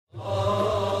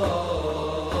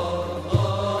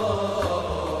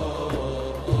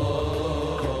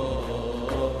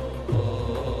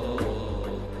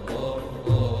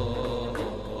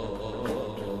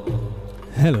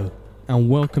and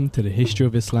welcome to the History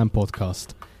of Islam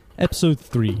podcast, episode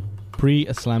 3,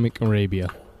 Pre-Islamic Arabia.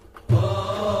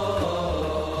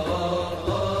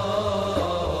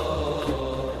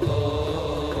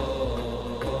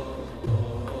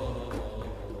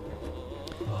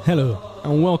 Hello,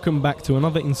 and welcome back to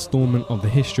another installment of the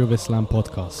History of Islam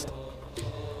podcast.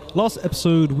 Last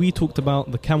episode, we talked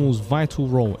about the camel's vital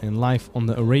role in life on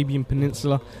the Arabian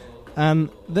Peninsula and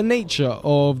the nature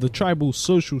of the tribal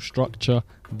social structure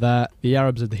that the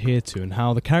Arabs adhere to, and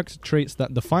how the character traits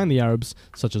that define the Arabs,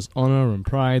 such as honor and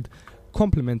pride,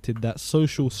 complemented that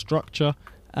social structure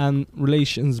and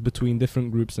relations between different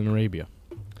groups in Arabia.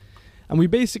 And we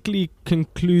basically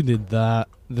concluded that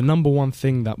the number one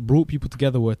thing that brought people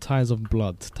together were ties of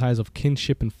blood, ties of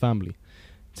kinship and family.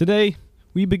 Today,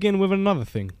 we begin with another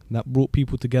thing that brought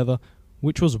people together,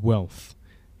 which was wealth.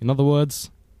 In other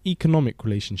words, economic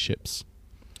relationships.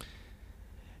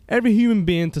 Every human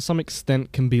being to some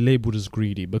extent can be labelled as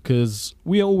greedy because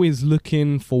we are always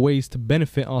looking for ways to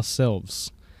benefit ourselves.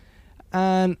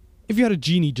 And if you had a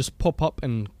genie just pop up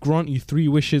and grant you 3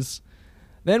 wishes,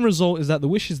 the end result is that the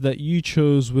wishes that you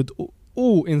chose would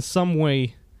all in some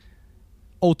way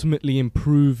ultimately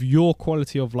improve your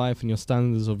quality of life and your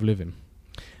standards of living.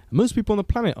 And most people on the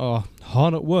planet are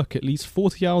hard at work at least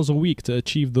 40 hours a week to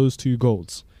achieve those 2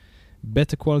 goals.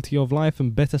 Better quality of life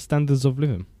and better standards of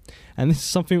living. And this is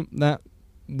something that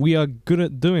we are good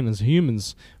at doing as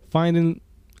humans, finding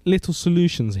little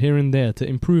solutions here and there to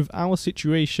improve our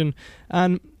situation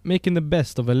and making the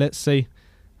best of a, let's say,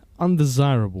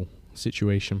 undesirable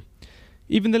situation.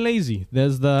 Even the lazy.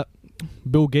 There's that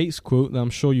Bill Gates quote that I'm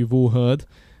sure you've all heard,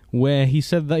 where he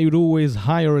said that he would always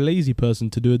hire a lazy person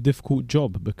to do a difficult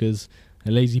job because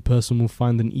a lazy person will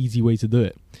find an easy way to do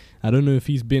it. I don't know if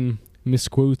he's been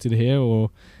misquoted here, or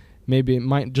maybe it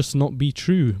might just not be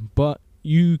true, but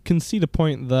you can see the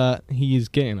point that he is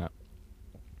getting at.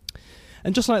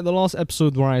 And just like the last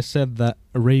episode where I said that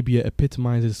Arabia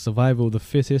epitomizes survival of the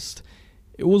fittest,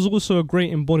 it was also a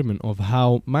great embodiment of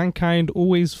how mankind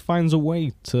always finds a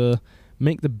way to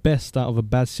make the best out of a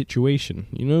bad situation.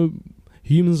 You know,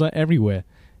 humans are everywhere,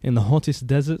 in the hottest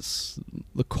deserts,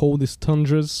 the coldest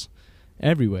tundras,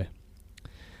 everywhere.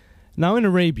 Now in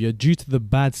Arabia, due to the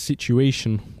bad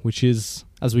situation, which is,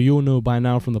 as we all know by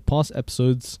now from the past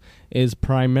episodes, is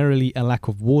primarily a lack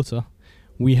of water,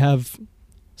 we have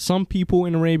some people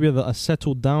in Arabia that are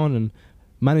settled down and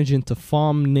managing to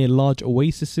farm near large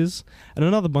oases, and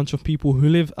another bunch of people who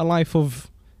live a life of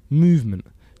movement,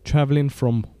 travelling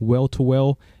from well to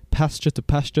well, pasture to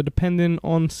pasture, depending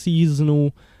on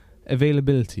seasonal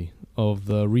availability of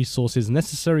the resources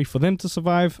necessary for them to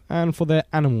survive and for their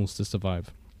animals to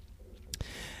survive.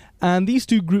 And these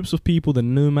 2 groups of people, the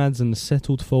nomads and the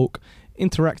settled folk,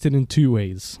 interacted in 2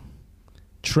 ways: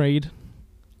 trade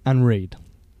and raid.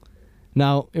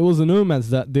 Now, it was the nomads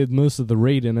that did most of the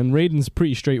raiding, and raiding's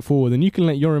pretty straightforward, and you can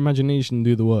let your imagination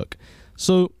do the work.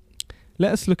 So,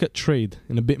 let us look at trade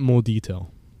in a bit more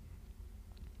detail.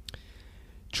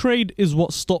 Trade is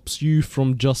what stops you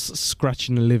from just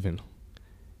scratching a living,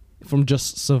 from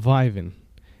just surviving.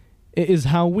 It is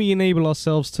how we enable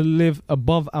ourselves to live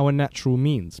above our natural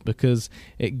means, because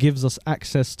it gives us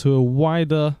access to a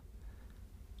wider,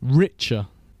 richer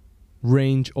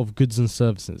range of goods and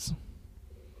services.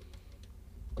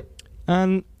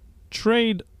 And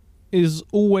trade is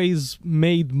always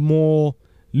made more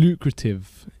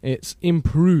lucrative. It's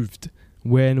improved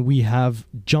when we have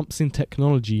jumps in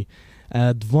technology,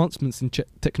 advancements in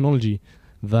technology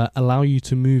that allow you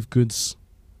to move goods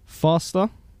faster,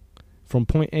 from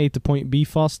point A to point B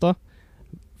faster,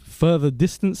 further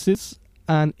distances,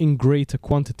 and in greater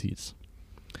quantities.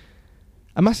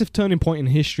 A massive turning point in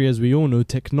history, as we all know,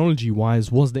 technology-wise,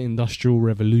 was the Industrial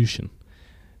Revolution,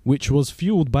 which was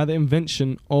fueled by the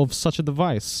invention of such a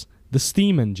device, the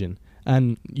steam engine,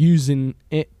 and using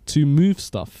it to move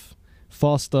stuff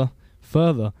faster,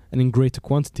 further, and in greater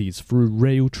quantities through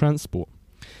rail transport.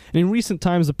 And in recent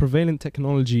times, the prevalent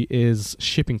technology is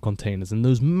shipping containers and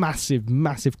those massive,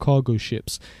 massive cargo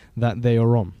ships that they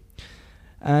are on.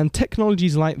 And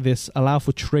technologies like this allow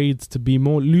for trades to be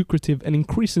more lucrative and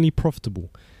increasingly profitable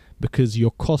because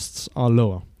your costs are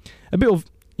lower. A bit of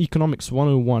economics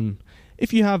 101.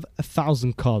 If you have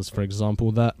 1,000 cars, for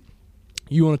example, that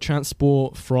you want to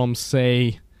transport from,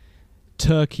 say,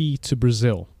 Turkey to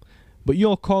Brazil, but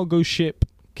your cargo ship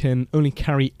can only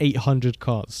carry 800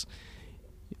 cars,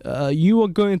 you are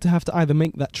going to have to either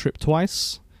make that trip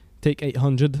twice, take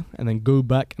 800 and then go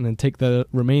back and then take the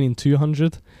remaining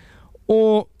 200,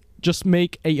 or just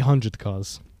make 800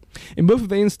 cars. In both of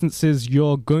the instances,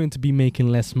 you're going to be making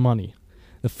less money.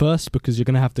 The first, because you're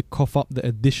going to have to cough up the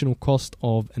additional cost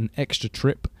of an extra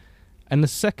trip, And the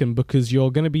second, because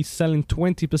you're going to be selling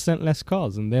 20% less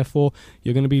cars, and therefore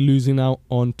you're going to be losing out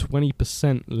on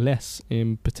 20% less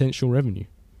in potential revenue.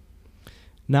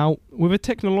 Now, with a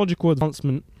technological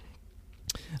advancement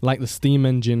like the steam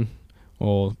engine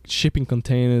or shipping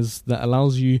containers that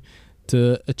allows you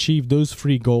to achieve those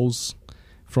three goals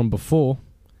from before,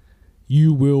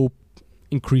 you will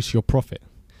increase your profit.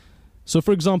 So,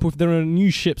 for example, if there are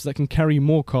new ships that can carry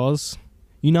more cars,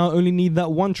 you now only need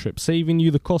that one trip, saving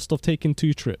you the cost of taking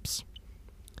 2 trips.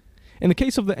 In the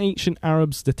case of the ancient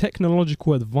Arabs, the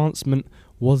technological advancement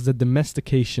was the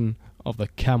domestication of the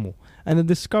camel, and the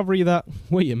discovery that,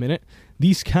 wait a minute,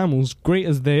 these camels, great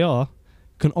as they are,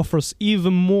 can offer us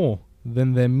even more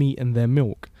than their meat and their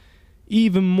milk,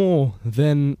 even more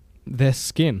than their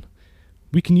skin.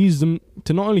 We can use them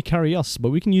to not only carry us,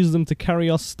 but we can use them to carry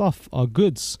our stuff, our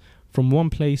goods, from one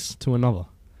place to another.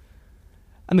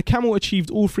 And the camel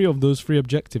achieved all 3 of those 3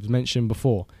 objectives mentioned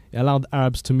before. It allowed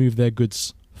Arabs to move their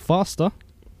goods faster,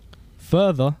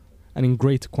 further, and in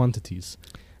greater quantities.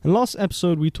 In last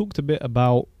episode, we talked a bit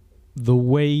about the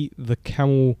way the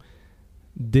camel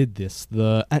did this,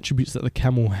 the attributes that the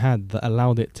camel had that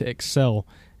allowed it to excel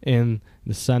in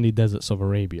the sandy deserts of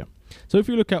Arabia. So if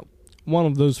you look at one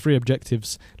of those 3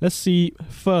 objectives, let's see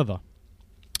further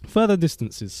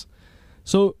distances.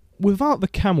 So without the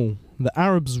camel, the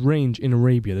Arabs' range in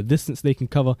Arabia, the distance they can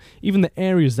cover, even the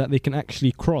areas that they can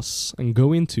actually cross and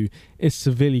go into, is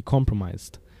severely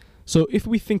compromised. So if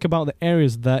we think about the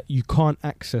areas that you can't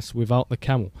access without the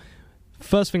camel,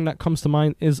 first thing that comes to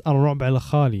mind is Al-Rab'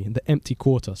 al-Khali, the empty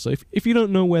quarter. So if you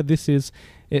don't know where this is,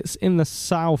 it's in the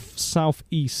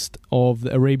southeast of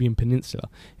the Arabian Peninsula.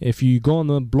 If you go on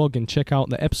the blog and check out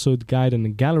the episode guide and the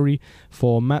gallery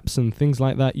for maps and things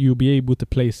like that, you'll be able to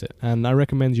place it, and I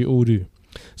recommend you all do.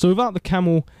 So without the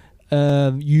camel,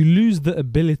 you lose the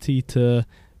ability to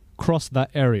cross that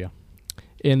area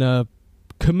in a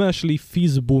commercially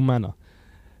feasible manner.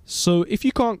 So if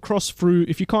you can't cross through,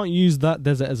 if you can't use that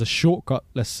desert as a shortcut,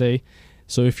 let's say,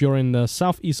 so if you're in the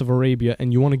southeast of Arabia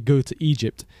and you want to go to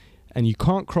Egypt and you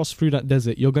can't cross through that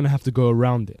desert, you're going to have to go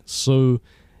around it. So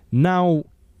now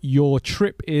your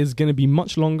trip is going to be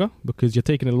much longer because you're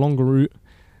taking a longer route,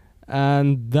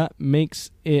 and that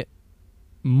makes it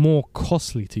more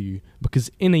costly to you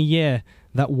because in a year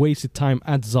that wasted time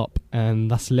adds up, and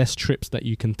that's less trips that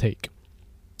you can take.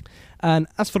 And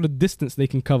as for the distance they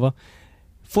can cover,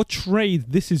 for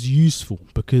trade this is useful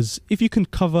because if you can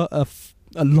cover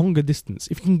a longer distance,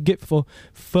 if you can get for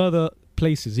further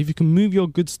places, if you can move your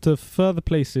goods to further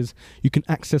places, you can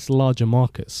access larger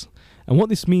markets. And what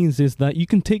this means is that you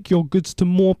can take your goods to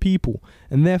more people,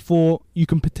 and therefore you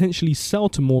can potentially sell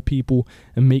to more people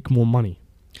and make more money.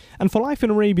 And for life in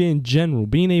Arabia in general,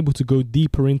 being able to go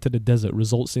deeper into the desert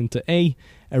results into A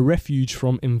refuge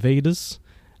from invaders,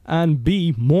 and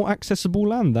B, more accessible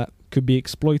land that could be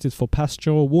exploited for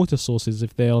pasture or water sources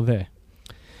if they are there.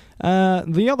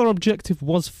 The other objective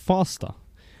was faster.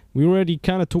 We already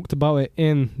kind of talked about it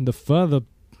in the further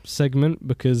segment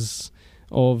because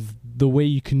of the way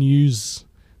you can use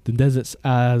the deserts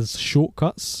as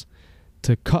shortcuts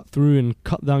to cut through and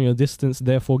cut down your distance,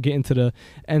 therefore getting to the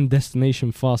end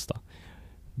destination faster.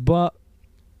 But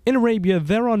in Arabia,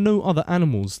 there are no other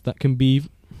animals that can be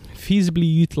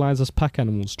feasibly utilized as pack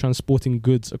animals transporting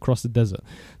goods across the desert.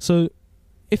 So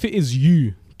if it is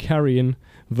you carrying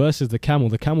versus the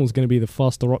camel is going to be the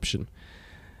faster option.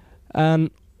 And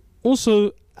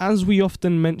also, as we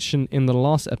often mentioned in the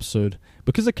last episode,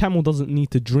 because a camel doesn't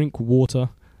need to drink water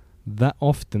that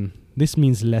often, this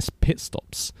means less pit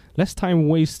stops, less time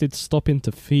wasted stopping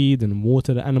to feed and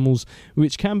water the animals,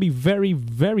 which can be very,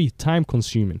 very time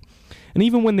consuming. And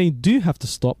even when they do have to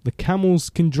stop, the camels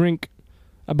can drink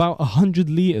about 100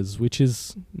 litres, which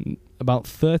is about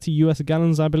 30 US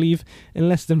gallons, I believe, in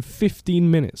less than 15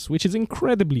 minutes, which is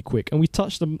incredibly quick. And we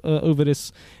touched over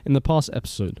this in the past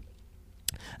episode.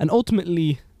 And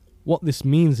ultimately, what this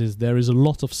means is there is a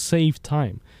lot of saved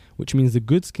time, which means the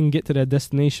goods can get to their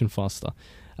destination faster.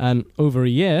 And over a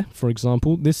year, for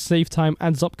example, this saved time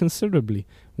adds up considerably,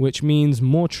 which means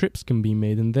more trips can be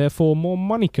made and therefore more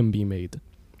money can be made.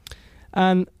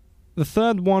 And the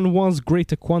third one was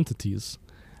greater quantities.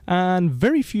 And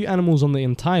very few animals on the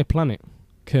entire planet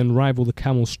can rival the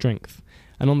camel's strength.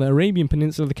 And on the Arabian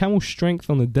Peninsula, the camel's strength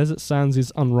on the desert sands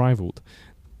is unrivaled.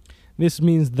 This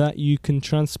means that you can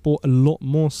transport a lot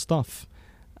more stuff.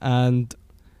 And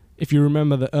if you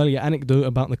remember the earlier anecdote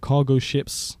about the cargo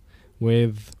ships,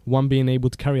 with one being able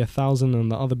to carry 1,000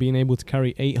 and the other being able to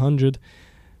carry 800,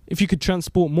 if you could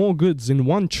transport more goods in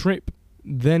one trip,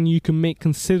 then you can make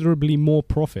considerably more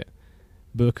profit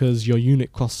because your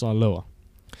unit costs are lower.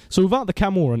 So without the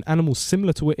camel or an animal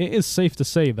similar to it, it is safe to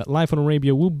say that life on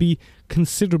Arabia will be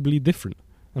considerably different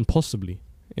and possibly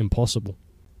impossible.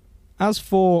 As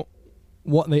for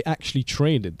what they actually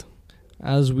traded,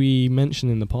 as we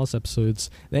mentioned in the past episodes,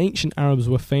 the ancient Arabs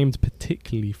were famed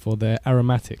particularly for their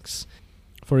aromatics.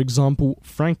 For example,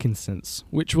 frankincense,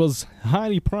 which was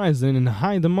highly prized and in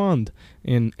high demand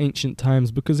in ancient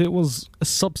times because it was a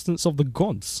substance of the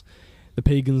gods. The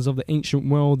pagans of the ancient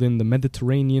world in the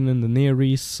Mediterranean and the Near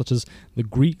East, such as the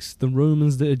Greeks, the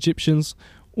Romans, the Egyptians,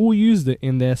 all used it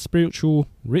in their spiritual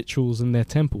rituals in their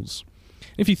temples.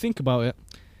 If you think about it,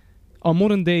 our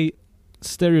modern day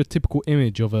stereotypical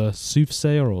image of a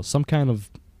soothsayer or some kind of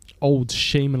old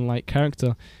shaman-like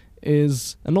character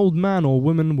is an old man or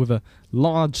woman with a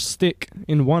large stick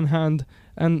in one hand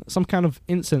and some kind of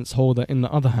incense holder in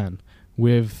the other hand,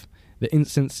 with the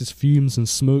incense's fumes and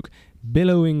smoke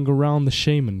billowing around the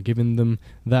shaman, giving them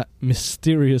that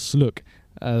mysterious look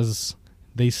as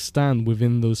they stand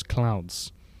within those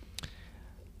clouds.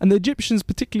 And the Egyptians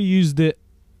particularly used it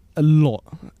a lot,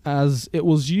 as it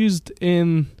was used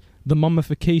in the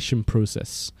mummification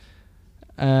process.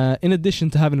 In addition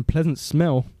to having a pleasant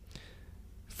smell,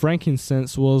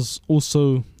 frankincense was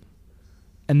also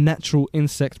a natural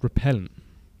insect repellent.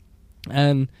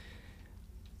 And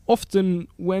often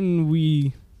when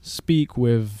we speak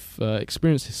with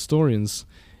experienced historians,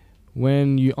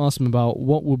 when you ask them about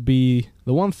what would be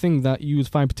the one thing that you would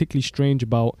find particularly strange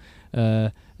about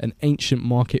an ancient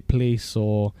marketplace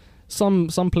or some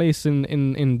place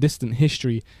in distant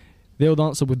history, they would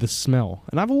answer with the smell.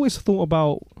 And I've always thought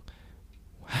about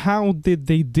how did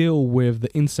they deal with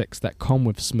the insects that come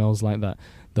with smells like that,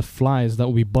 the flies that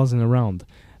will be buzzing around.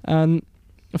 And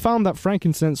I found that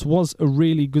frankincense was a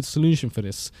really good solution for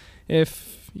this.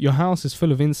 If your house is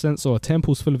full of incense or a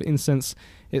temple's full of incense,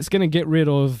 it's going to get rid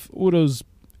of all those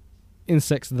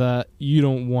insects that you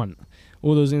don't want,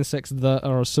 all those insects that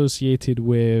are associated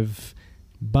with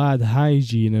bad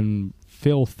hygiene and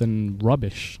filth and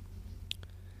rubbish.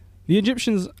 The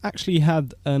Egyptians actually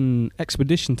had an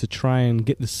expedition to try and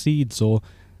get the seeds or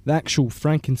the actual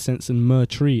frankincense and myrrh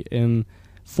tree in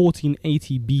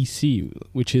 1480 BC,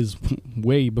 which is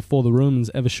way before the Romans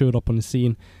ever showed up on the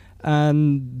scene.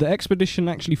 And the expedition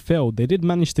actually failed. They did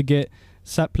manage to get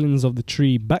saplings of the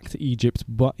tree back to Egypt,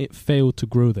 but it failed to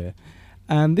grow there.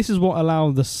 And this is what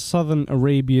allowed the southern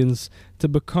Arabians to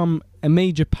become a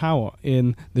major power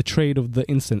in the trade of the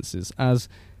incenses, as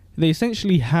they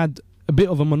essentially had a bit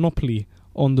of a monopoly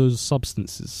on those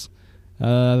substances.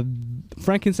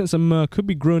 Frankincense and myrrh could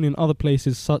be grown in other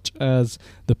places such as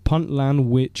the Puntland,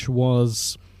 which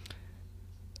was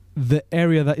the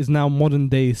area that is now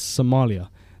modern-day Somalia.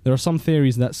 There are some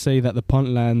theories that say that the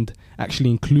Puntland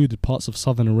actually included parts of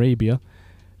southern Arabia,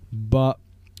 but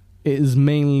it is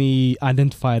mainly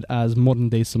identified as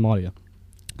modern-day Somalia.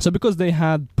 So because they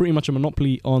had pretty much a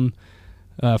monopoly on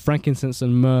frankincense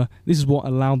and myrrh, this is what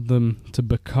allowed them to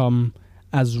become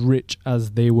as rich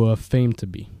as they were famed to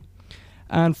be.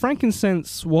 And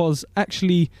frankincense was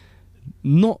actually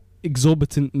not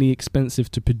exorbitantly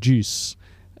expensive to produce.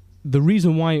 The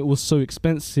reason why it was so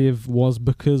expensive was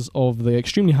because of the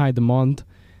extremely high demand.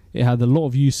 It had a lot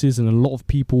of uses and a lot of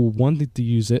people wanted to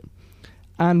use it,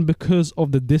 and because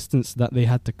of the distance that they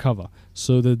had to cover.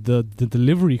 So the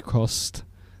delivery cost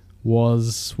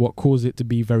was what caused it to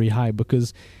be very high,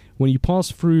 because when you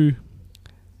pass through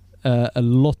a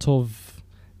lot of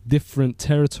different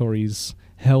territories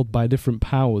held by different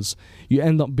powers, you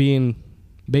end up being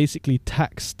basically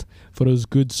taxed for those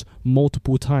goods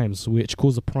multiple times, which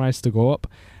caused the price to go up.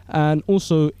 And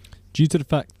also, due to the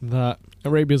fact that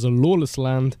Arabia is a lawless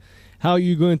land, how are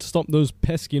you going to stop those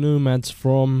pesky nomads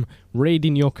from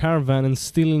raiding your caravan and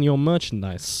stealing your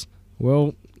merchandise?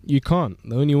 Well, you can't.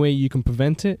 The only way you can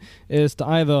prevent it is to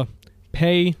either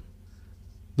pay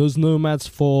those nomads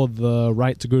for the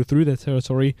right to go through their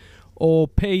territory, or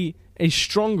pay a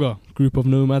stronger group of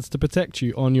nomads to protect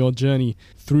you on your journey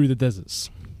through the deserts.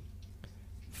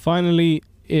 Finally,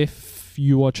 if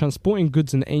you are transporting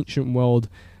goods in the ancient world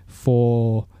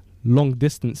for long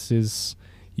distances,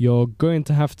 you're going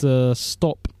to have to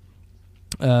stop.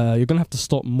 You're going to have to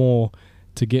stop more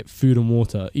to get food and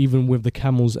water. Even with the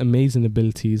camel's amazing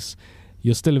abilities,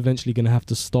 you're still eventually going to have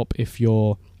to stop if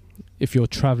you're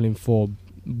traveling for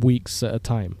weeks at a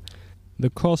time. The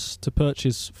cost to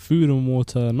purchase food and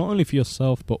water, not only for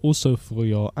yourself but also for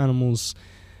your animals,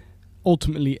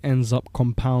 ultimately ends up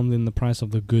compounding the price of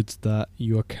the goods that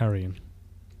you are carrying.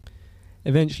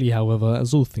 Eventually, however,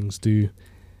 as all things do,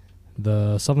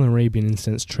 the Southern Arabian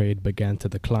incense trade began to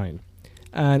decline.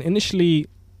 And initially,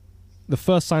 the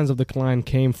first signs of decline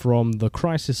came from the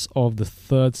crisis of the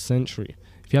 3rd century.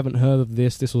 If If you haven't heard of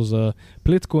this, this was a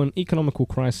political and economical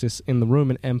crisis in the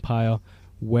Roman Empire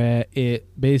where it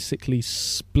basically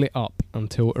split up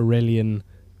until Aurelian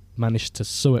managed to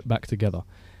sew it back together.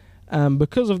 And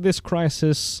because of this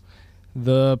crisis,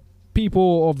 the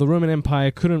people of the Roman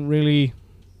Empire couldn't really,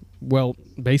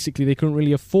 basically they couldn't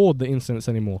really afford the incense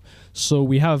anymore. So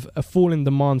we have a fall in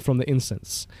demand from the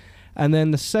incense. And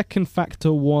then the second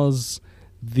factor was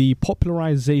the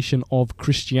popularization of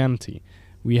Christianity.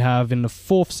 We have in the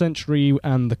 4th century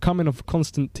and the coming of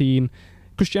Constantine,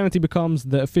 Christianity becomes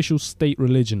the official state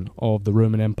religion of the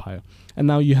Roman Empire. And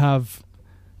now you have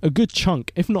a good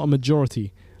chunk, if not a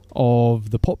majority,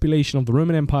 of the population of the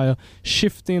Roman Empire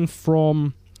shifting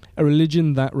from a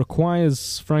religion that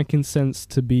requires frankincense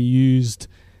to be used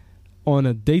on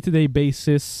a day-to-day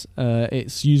basis.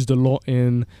 It's used a lot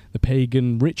in the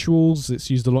pagan rituals, it's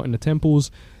used a lot in the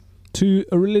temples, to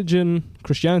a religion,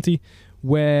 Christianity,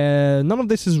 where none of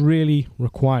this is really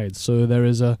required. So there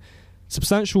is a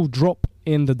substantial drop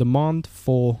in the demand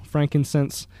for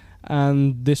frankincense,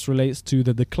 and this relates to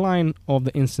the decline of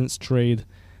the incense trade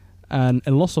and a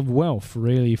loss of wealth,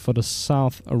 really, for the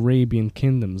South Arabian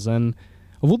kingdoms. And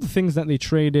of all the things that they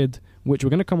traded, which we're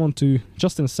going to come on to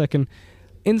just in a second,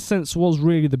 incense was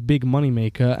really the big money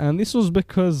maker, and this was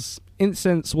because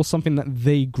incense was something that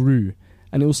they grew,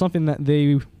 and it was something that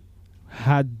they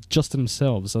had just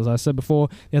themselves. As I said before,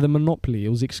 they had a monopoly, it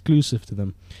was exclusive to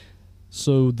them.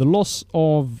 So the loss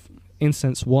of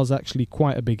incense was actually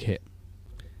quite a big hit.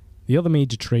 The other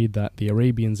major trade that the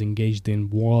Arabians engaged in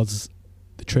was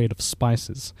the trade of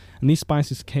spices, and these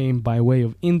spices came by way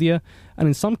of India and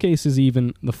in some cases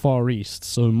even the Far East,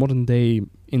 so modern day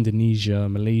Indonesia,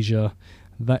 Malaysia,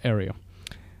 that area.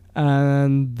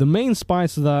 And the main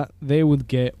spice that they would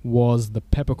get was the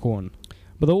peppercorn,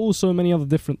 but there are also many other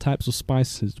different types of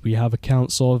spices. We have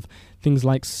accounts of things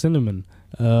like cinnamon,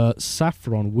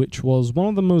 saffron, which was one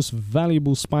of the most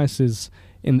valuable spices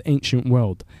in the ancient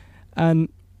world. And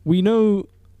we know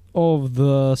of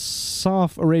the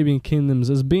South Arabian kingdoms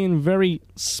as being very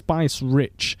spice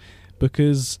rich,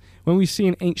 because when we see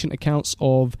in ancient accounts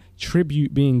of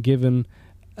tribute being given,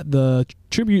 the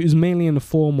tribute is mainly in the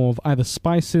form of either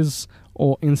spices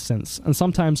or incense, and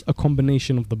sometimes a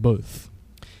combination of the both.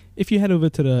 If you head over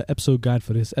to the episode guide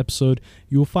for this episode,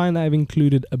 you'll find that I've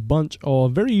included a bunch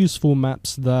of very useful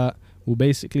maps that will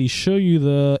basically show you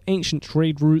the ancient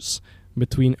trade routes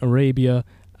between Arabia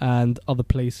and other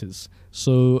places.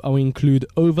 So I'll include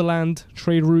overland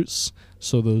trade routes,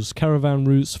 so those caravan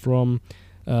routes from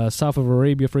south of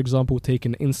Arabia, for example,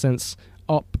 taking incense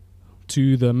up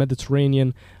to the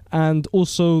Mediterranean, and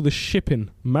also the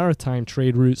shipping maritime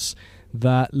trade routes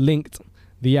that linked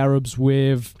the Arabs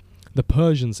with the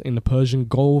Persians in the Persian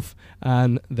Gulf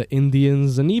and the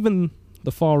Indians and even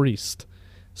the Far East.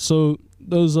 So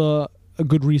those are a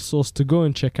good resource to go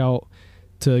and check out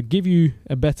to give you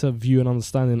a better view and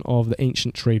understanding of the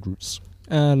ancient trade routes.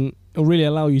 And it'll really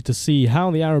allow you to see how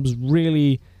the Arabs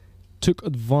really took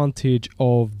advantage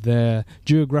of their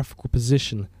geographical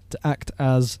position to act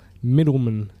as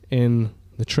middlemen in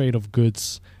the trade of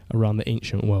goods around the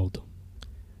ancient world.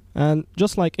 And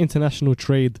just like international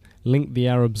trade linked the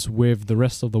Arabs with the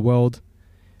rest of the world,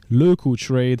 local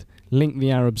trade linked the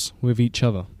Arabs with each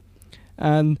other.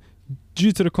 And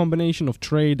due to the combination of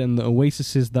trade and the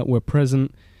oases that were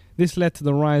present, this led to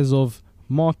the rise of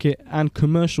market and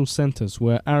commercial centers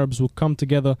where Arabs would come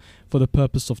together for the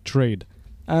purpose of trade.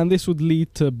 And this would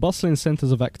lead to bustling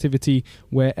centers of activity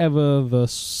wherever the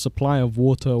supply of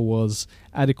water was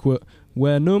adequate,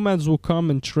 where nomads will come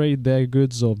and trade their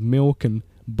goods of milk and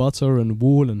butter and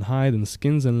wool and hide and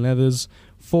skins and leathers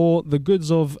for the goods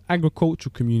of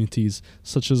agricultural communities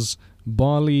such as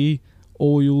barley,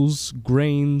 oils,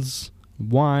 grains,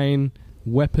 wine,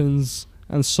 weapons,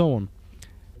 and so on.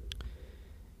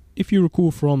 If you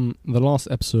recall from the last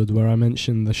episode where I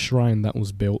mentioned the shrine that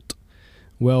was built,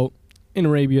 well, in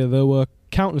Arabia there were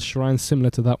countless shrines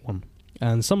similar to that one,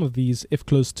 and some of these, if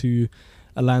close to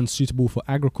a land suitable for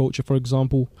agriculture, for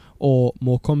example, or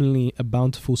more commonly a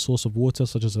bountiful source of water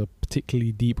such as a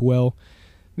particularly deep well,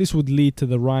 this would lead to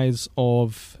the rise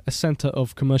of a center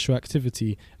of commercial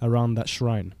activity around that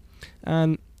shrine.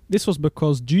 And this was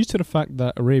because due to the fact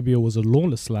that Arabia was a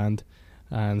lawless land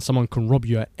and someone can rob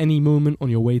you at any moment on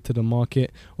your way to the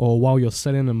market or while you're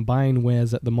selling and buying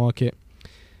wares at the market,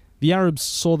 the Arabs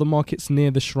saw the markets near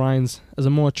the shrines as a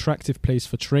more attractive place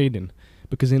for trading,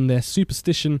 because in their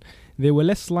superstition they were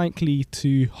less likely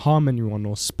to harm anyone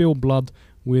or spill blood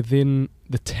within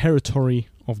the territory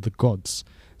of the gods,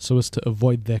 so as to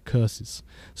avoid their curses.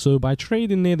 So by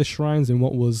trading near the shrines in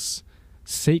what was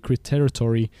sacred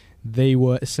territory, they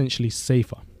were essentially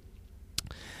safer.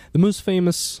 The most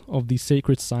famous of these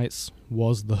sacred sites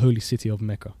was the holy city of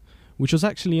Mecca, which was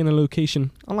actually in a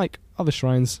location, unlike other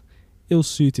shrines,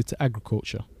 ill-suited to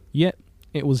agriculture. Yet,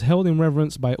 it was held in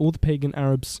reverence by all the pagan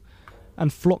Arabs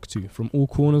and flocked to from all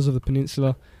corners of the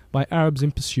peninsula by Arabs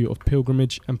in pursuit of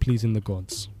pilgrimage and pleasing the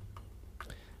gods.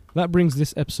 That brings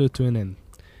this episode to an end.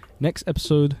 Next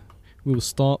episode, we will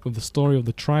start with the story of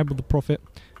the tribe of the Prophet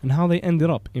and how they ended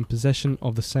up in possession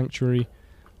of the sanctuary,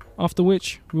 after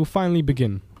which we will finally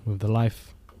begin with the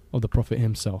life of the Prophet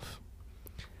himself.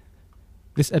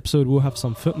 This episode will have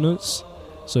some footnotes,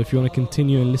 so if you want to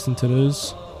continue and listen to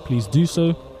those, please do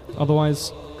so.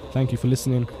 Otherwise, thank you for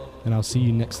listening, and I'll see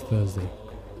you next Thursday.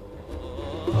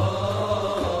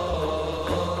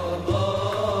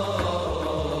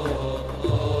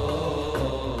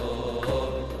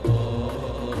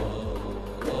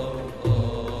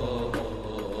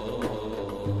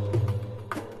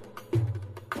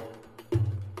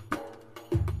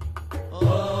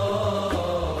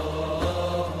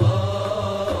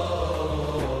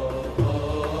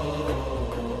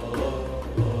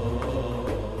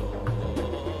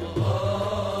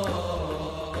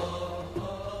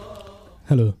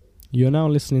 Hello, you are now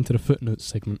listening to the footnotes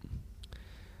segment.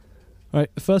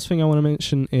 Alright, the first thing I want to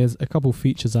mention is a couple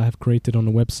features I have created on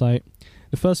the website.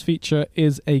 The first feature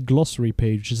is a glossary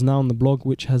page, which is now on the blog,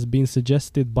 which has been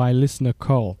suggested by listener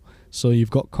Carl. So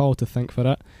you've got Carl to thank for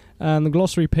that. And the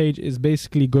glossary page is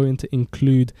basically going to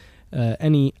include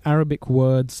any Arabic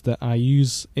words that I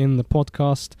use in the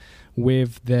podcast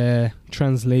with their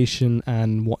translation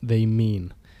and what they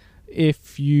mean.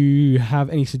 If you have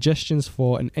any suggestions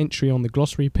for an entry on the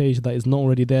glossary page that is not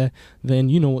already there, then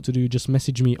you know what to do. Just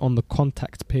message me on the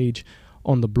contact page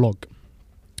on the blog.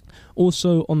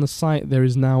 Also on the site, there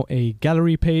is now a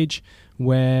gallery page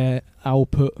where I'll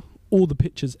put all the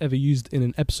pictures ever used in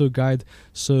an episode guide,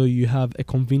 so you have a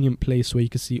convenient place where you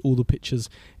can see all the pictures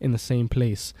in the same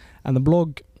place. And the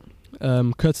blog,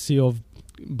 courtesy of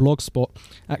Blogspot,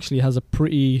 actually has a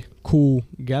pretty cool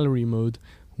gallery mode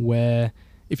where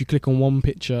if you click on one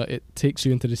picture, it takes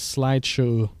you into this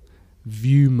slideshow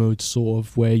view mode, sort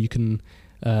of, where you can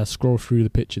scroll through the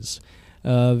pictures.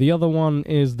 The other one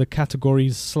is the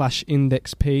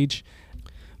categories/index page.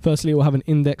 Firstly, it will have an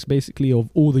index basically of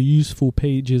all the useful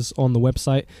pages on the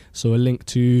website. So a link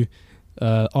to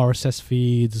RSS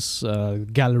feeds,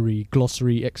 gallery,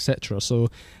 glossary, etc. So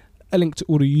a link to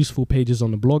all the useful pages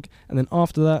on the blog. And then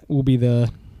after that will be the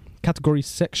categories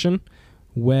section,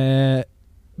 where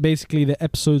basically the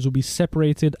episodes will be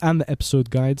separated and the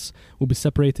episode guides will be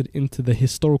separated into the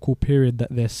historical period that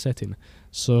they're set in.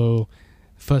 So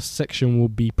first section will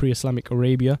be Pre-Islamic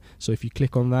Arabia. So if you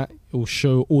click on that, it will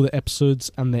show all the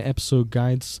episodes and their episode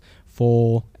guides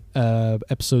for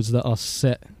episodes that are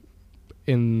set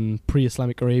in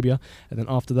Pre-Islamic Arabia. And then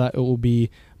after that, it will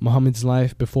be Muhammad's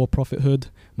life before prophethood,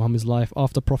 Muhammad's life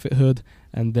after prophethood,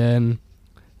 and then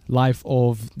life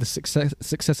of the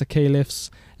successor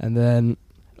caliphs, and then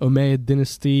Umayyad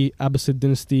dynasty, Abbasid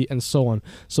dynasty, and so on.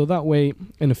 So that way,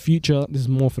 in the future, this is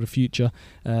more for the future,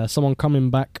 someone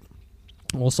coming back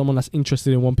or someone that's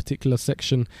interested in one particular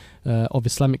section of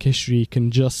Islamic history can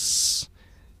just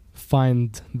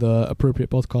find the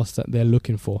appropriate podcast that they're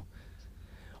looking for.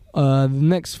 The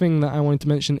next thing that I wanted to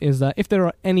mention is that if there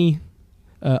are any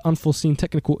unforeseen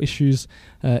technical issues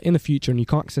in the future and you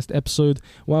can't access the episode,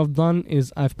 what I've done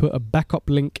is I've put a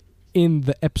backup link in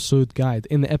the episode guide,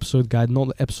 not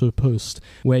the episode post,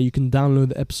 where you can download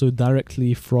the episode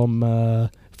directly from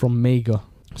Mega.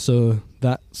 So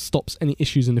that stops any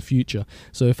issues in the future.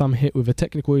 So if I'm hit with a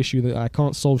technical issue that I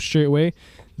can't solve straight away,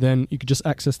 then you could just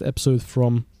access the episode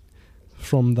from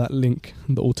that link,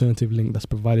 the alternative link that's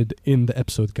provided in the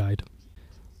episode guide.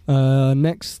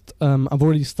 Next, I've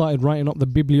already started writing up the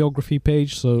bibliography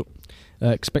page, so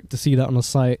expect to see that on the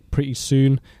site pretty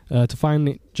soon. To find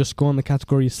it, just go on the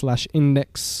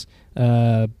category/index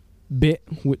bit,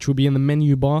 which will be in the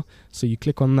menu bar. So you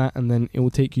click on that and then it will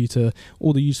take you to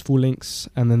all the useful links,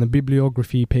 and then the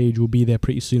bibliography page will be there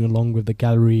pretty soon, along with the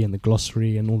gallery and the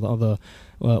glossary and all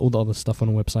the other stuff on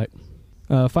the website.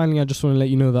 Finally, I just want to let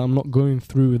you know that I'm not going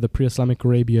through the Pre-Islamic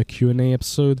Arabia Q&A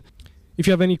episode. If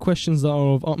you have any questions that are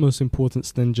of utmost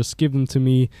importance, then just give them to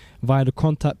me via the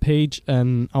contact page,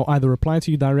 and I'll either reply to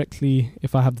you directly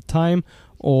if I have the time,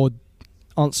 or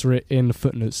answer it in the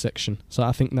footnotes section. So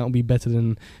I think that'll be better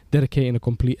than dedicating a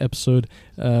complete episode.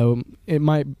 It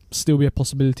might still be a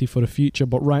possibility for the future,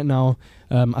 but right now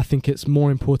I think it's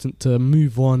more important to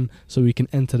move on so we can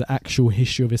enter the actual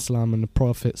history of Islam and the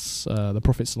Prophet's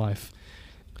life.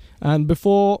 And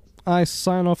before I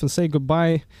sign off and say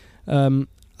goodbye,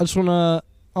 I just want to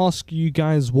ask you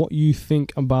guys what you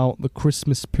think about the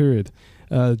Christmas period.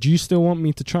 Do you still want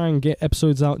me to try and get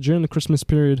episodes out during the Christmas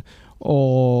period,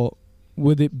 or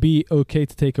would it be okay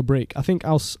to take a break? I think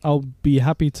I'll be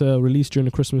happy to release during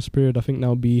the Christmas period. I think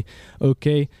that'll be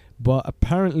okay. But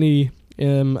apparently,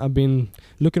 I've been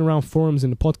looking around forums in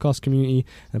the podcast community,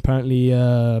 and apparently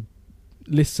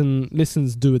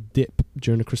listens do a dip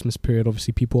during the Christmas period.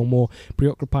 Obviously, people are more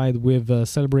preoccupied with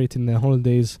celebrating their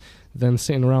holidays than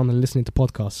sitting around and listening to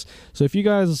podcasts. So if you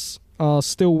guys are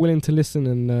still willing to listen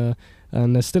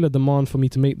and there's still a demand for me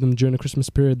to make them during the Christmas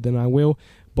period, then I will,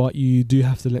 but you do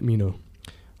have to let me know.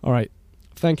 All right,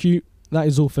 thank you. That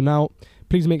is all for now.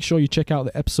 Please make sure you check out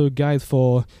the episode guide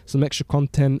for some extra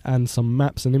content and some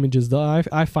maps and images that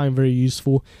I find very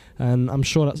useful, and I'm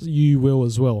sure that you will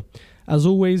as well. As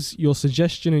always, your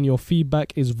suggestion and your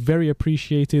feedback is very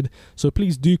appreciated, so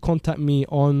please do contact me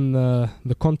on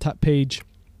the contact page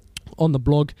on the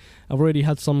blog. I've already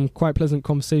had some quite pleasant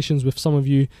conversations with some of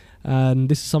you, and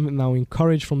this is something that I'll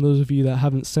encourage from those of you that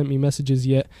haven't sent me messages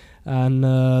yet, and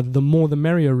the more the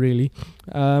merrier, really.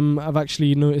 I've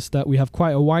actually noticed that we have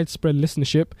quite a widespread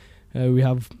listenership. We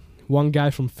have one guy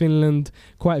from Finland,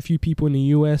 quite a few people in the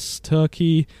US,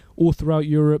 Turkey, all throughout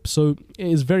Europe, so it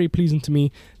is very pleasing to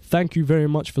me. Thank you very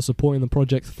much for supporting the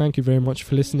project. Thank you very much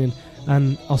for listening,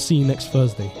 and I'll see you next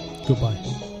Thursday.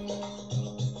 Goodbye.